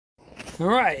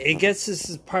Alright, I guess this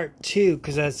is part 2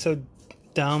 because I was so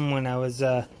dumb when I was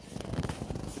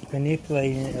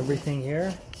manipulating everything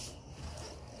here.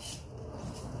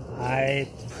 I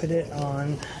put it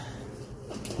on,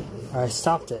 or I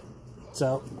stopped it.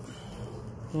 So,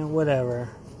 you know, whatever.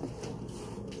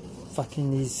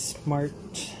 Fucking these smart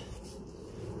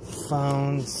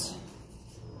phones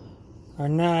are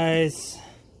nice.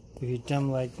 If you're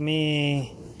dumb like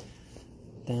me,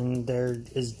 then they're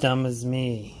as dumb as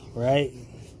me, right?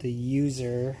 The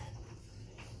user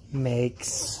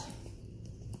makes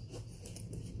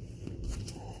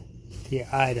the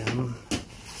item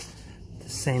the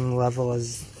same level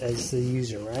as the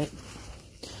user, right?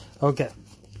 Okay.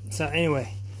 So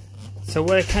anyway, so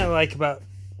what I kind of like about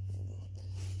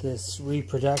this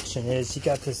reproduction is you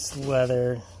got this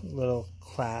leather little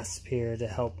clasp here to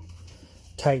help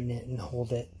tighten it and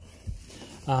hold it.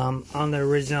 On the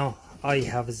original, all you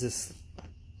have is this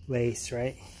lace,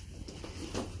 right?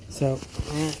 So,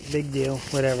 big deal,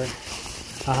 whatever.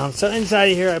 So inside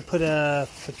of here I put a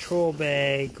patrol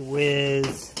bag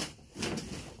with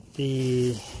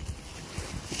the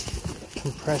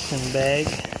compression bag.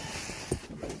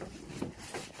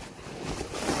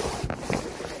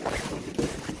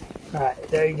 Alright,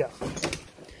 there you go.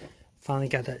 Finally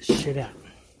got that shit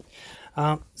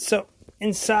out. So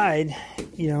inside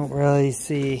you don't really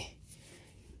see,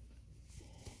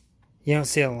 you don't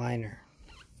see a liner.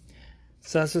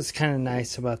 So that's what's kind of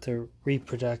nice about the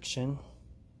reproduction.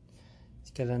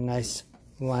 It's got a nice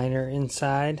liner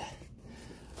inside.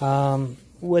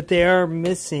 What they are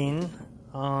missing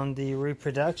on the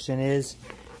reproduction is,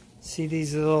 see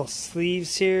these little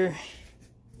sleeves here?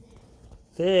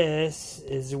 This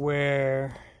is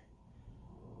where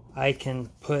I can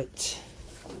put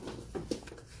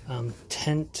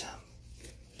tent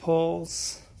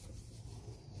poles,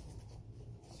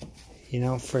 you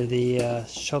know, for the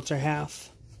shelter half.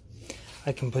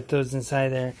 I can put those inside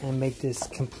there and make this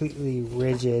completely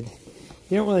rigid.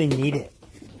 You don't really need it.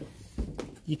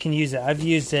 You can use it. I've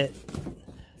used it.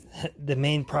 The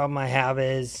main problem I have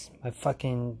is my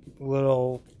fucking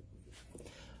little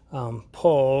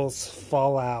poles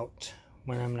fall out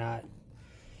when I'm not,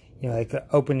 you know, like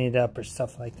opening it up or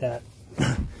stuff like that.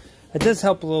 It does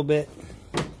help a little bit,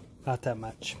 not that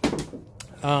much.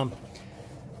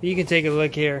 You can take a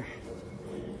look here.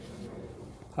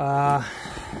 And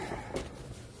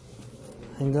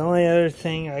the only other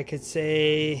thing I could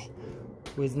say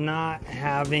with not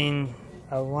having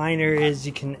a liner is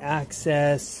you can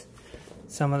access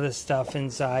some of the stuff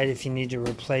inside if you need to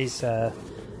replace you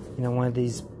know, one of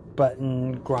these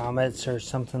button grommets or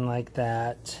something like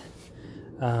that.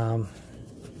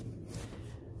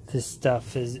 This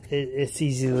stuff it's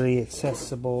easily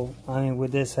accessible. I mean,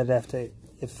 with this I'd have to,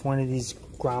 if one of these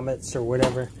grommets or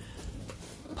whatever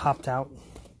popped out,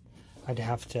 I'd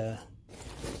have to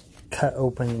cut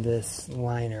open this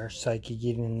liner so I could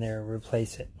get in there and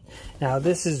replace it. Now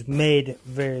this is made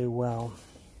very well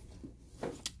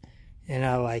and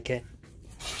I like it.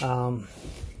 My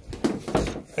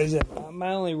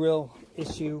only real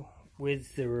issue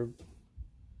with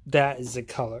that is the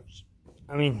colors.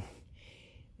 I mean,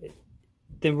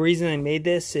 the reason I made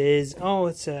this is, oh,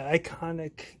 it's an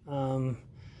iconic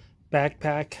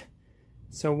backpack,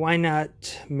 so why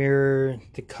not mirror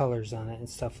the colors on it and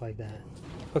stuff like that?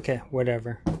 Okay,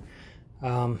 whatever.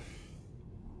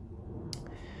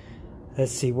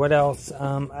 Let's see, what else?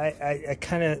 I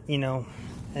kind of, you know,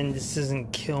 and this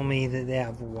doesn't kill me that they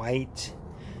have white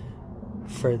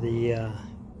for the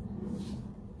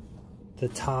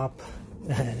top.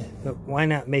 But why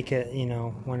not make it, you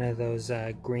know, one of those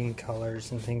green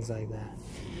colors and things like that?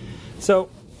 So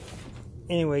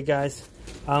anyway, guys,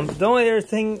 the only other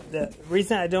thing, the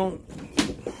reason I don't,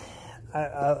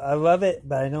 I love it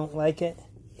but I don't like it,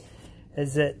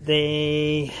 is that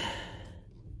they,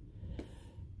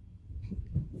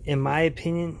 in my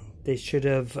opinion, they should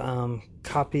have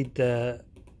copied the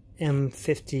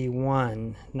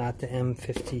M51, not the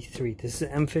M53. This is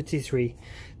the M53.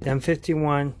 The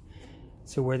M51,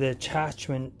 so where the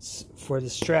attachments for the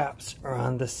straps are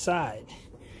on the side.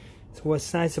 So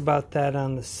what's nice about that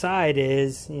on the side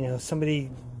is, you know, somebody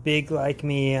big like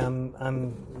me, I'm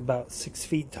about 6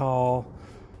 feet tall,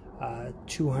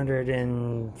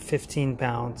 215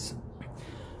 pounds.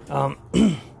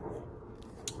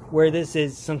 Where this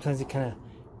is, sometimes it kind of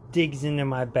digs into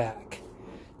my back.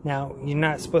 Now, you're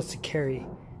not supposed to carry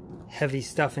heavy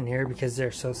stuff in here because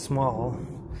they're so small,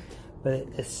 but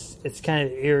it's kind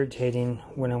of irritating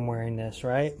when I'm wearing this,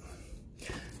 right?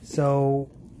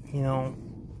 So, you know,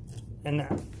 and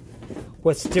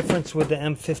what's different with the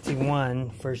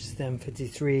M51 versus the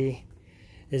M53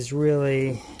 is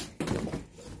really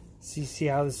So you see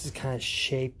how this is kind of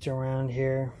shaped around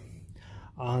here?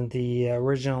 On the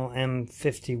original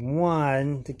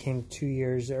M51 that came 2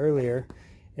 years earlier,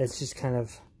 it's just kind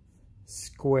of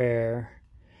square,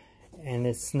 and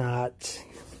it's not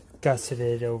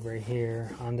gusseted over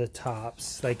here on the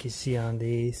tops like you see on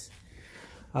these.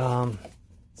 So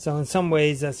in some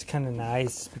ways that's kind of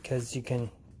nice, because you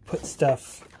can put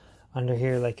stuff under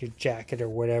here like your jacket or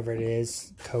whatever it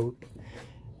is, coat.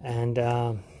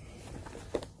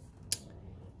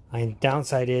 And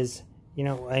downside is, you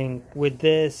know, I mean, with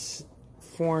this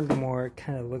formed more, it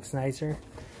kind of looks nicer.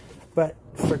 But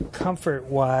for comfort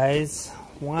wise,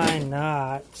 why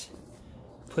not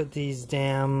put these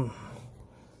damn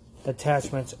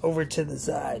attachments over to the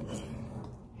side?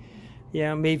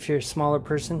 Yeah, maybe if you're a smaller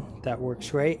person, that works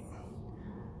great.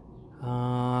 Yeah,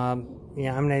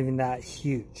 I'm not even that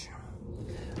huge.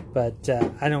 But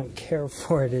I don't care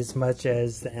for it as much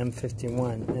as the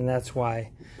M51. And that's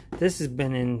why this has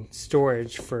been in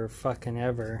storage for fucking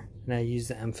ever. And I use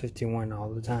the M51 all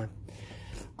the time.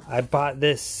 I bought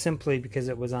this simply because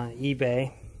it was on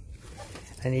eBay.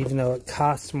 And even though it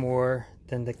costs more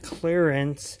than the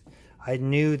clearance, I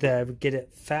knew that I would get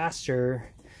it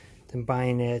faster than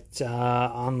buying it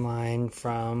online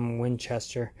from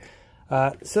Wynnchester.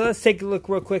 So let's take a look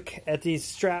real quick at these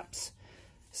straps.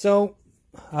 So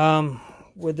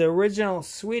with the original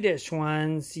Swedish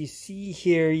ones, you see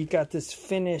here you got this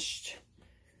finished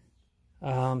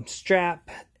strap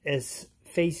is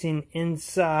facing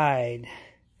inside.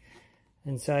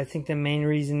 And so I think the main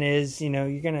reason is, you know,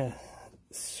 you're gonna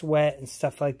sweat and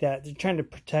stuff like that. They're trying to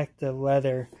protect the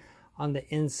leather on the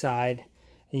inside,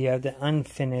 and you have the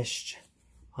unfinished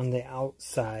on the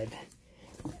outside.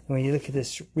 And when you look at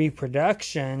this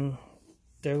reproduction,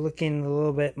 they're looking a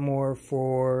little bit more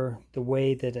for the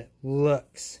way that it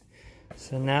looks.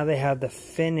 So now they have the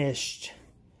finished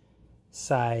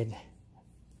side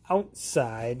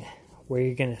outside, where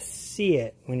you're gonna see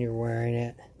it when you're wearing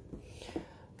it,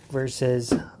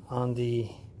 versus on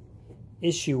the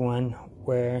issue one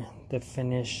where the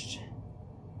finished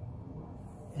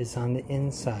is on the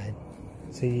inside.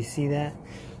 So you see that?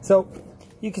 So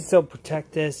you can still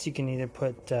protect this. You can either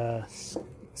put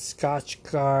Scotch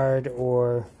Guard,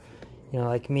 or, you know,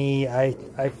 like me, I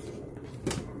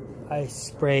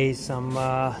spray some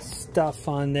stuff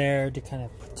on there to kind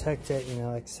of protect it, you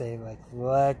know, like say like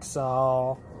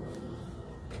Lexol.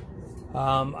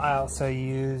 I also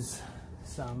use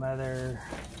some other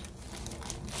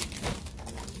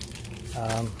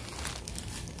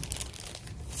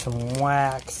some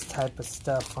wax type of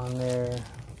stuff on there,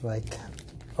 like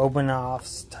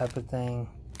Obanoff's type of thing,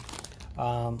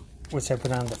 which I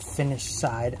put on the finished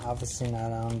side, obviously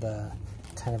not on the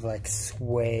kind of like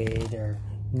suede or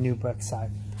nubuck side.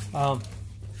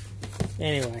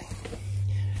 Anyway,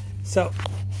 so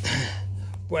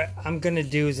what I'm gonna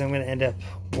do is I'm gonna end up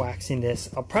waxing this.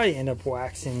 I'll probably end up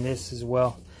waxing this as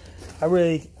well. I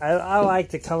like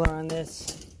the color on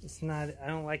this. It's not, I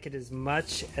don't like it as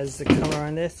much as the color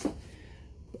on this.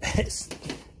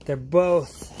 They're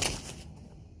both,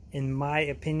 in my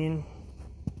opinion,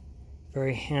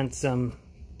 very handsome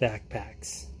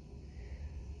backpacks.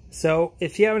 So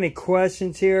if you have any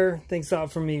questions here, thanks a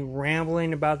lot for me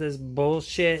rambling about this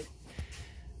bullshit.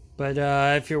 But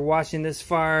if you're watching this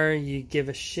far, you give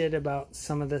a shit about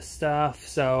some of this stuff.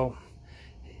 So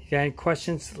if you got any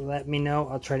questions, let me know.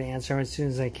 I'll try to answer them as soon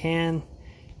as I can.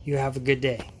 You have a good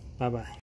day. Bye-bye.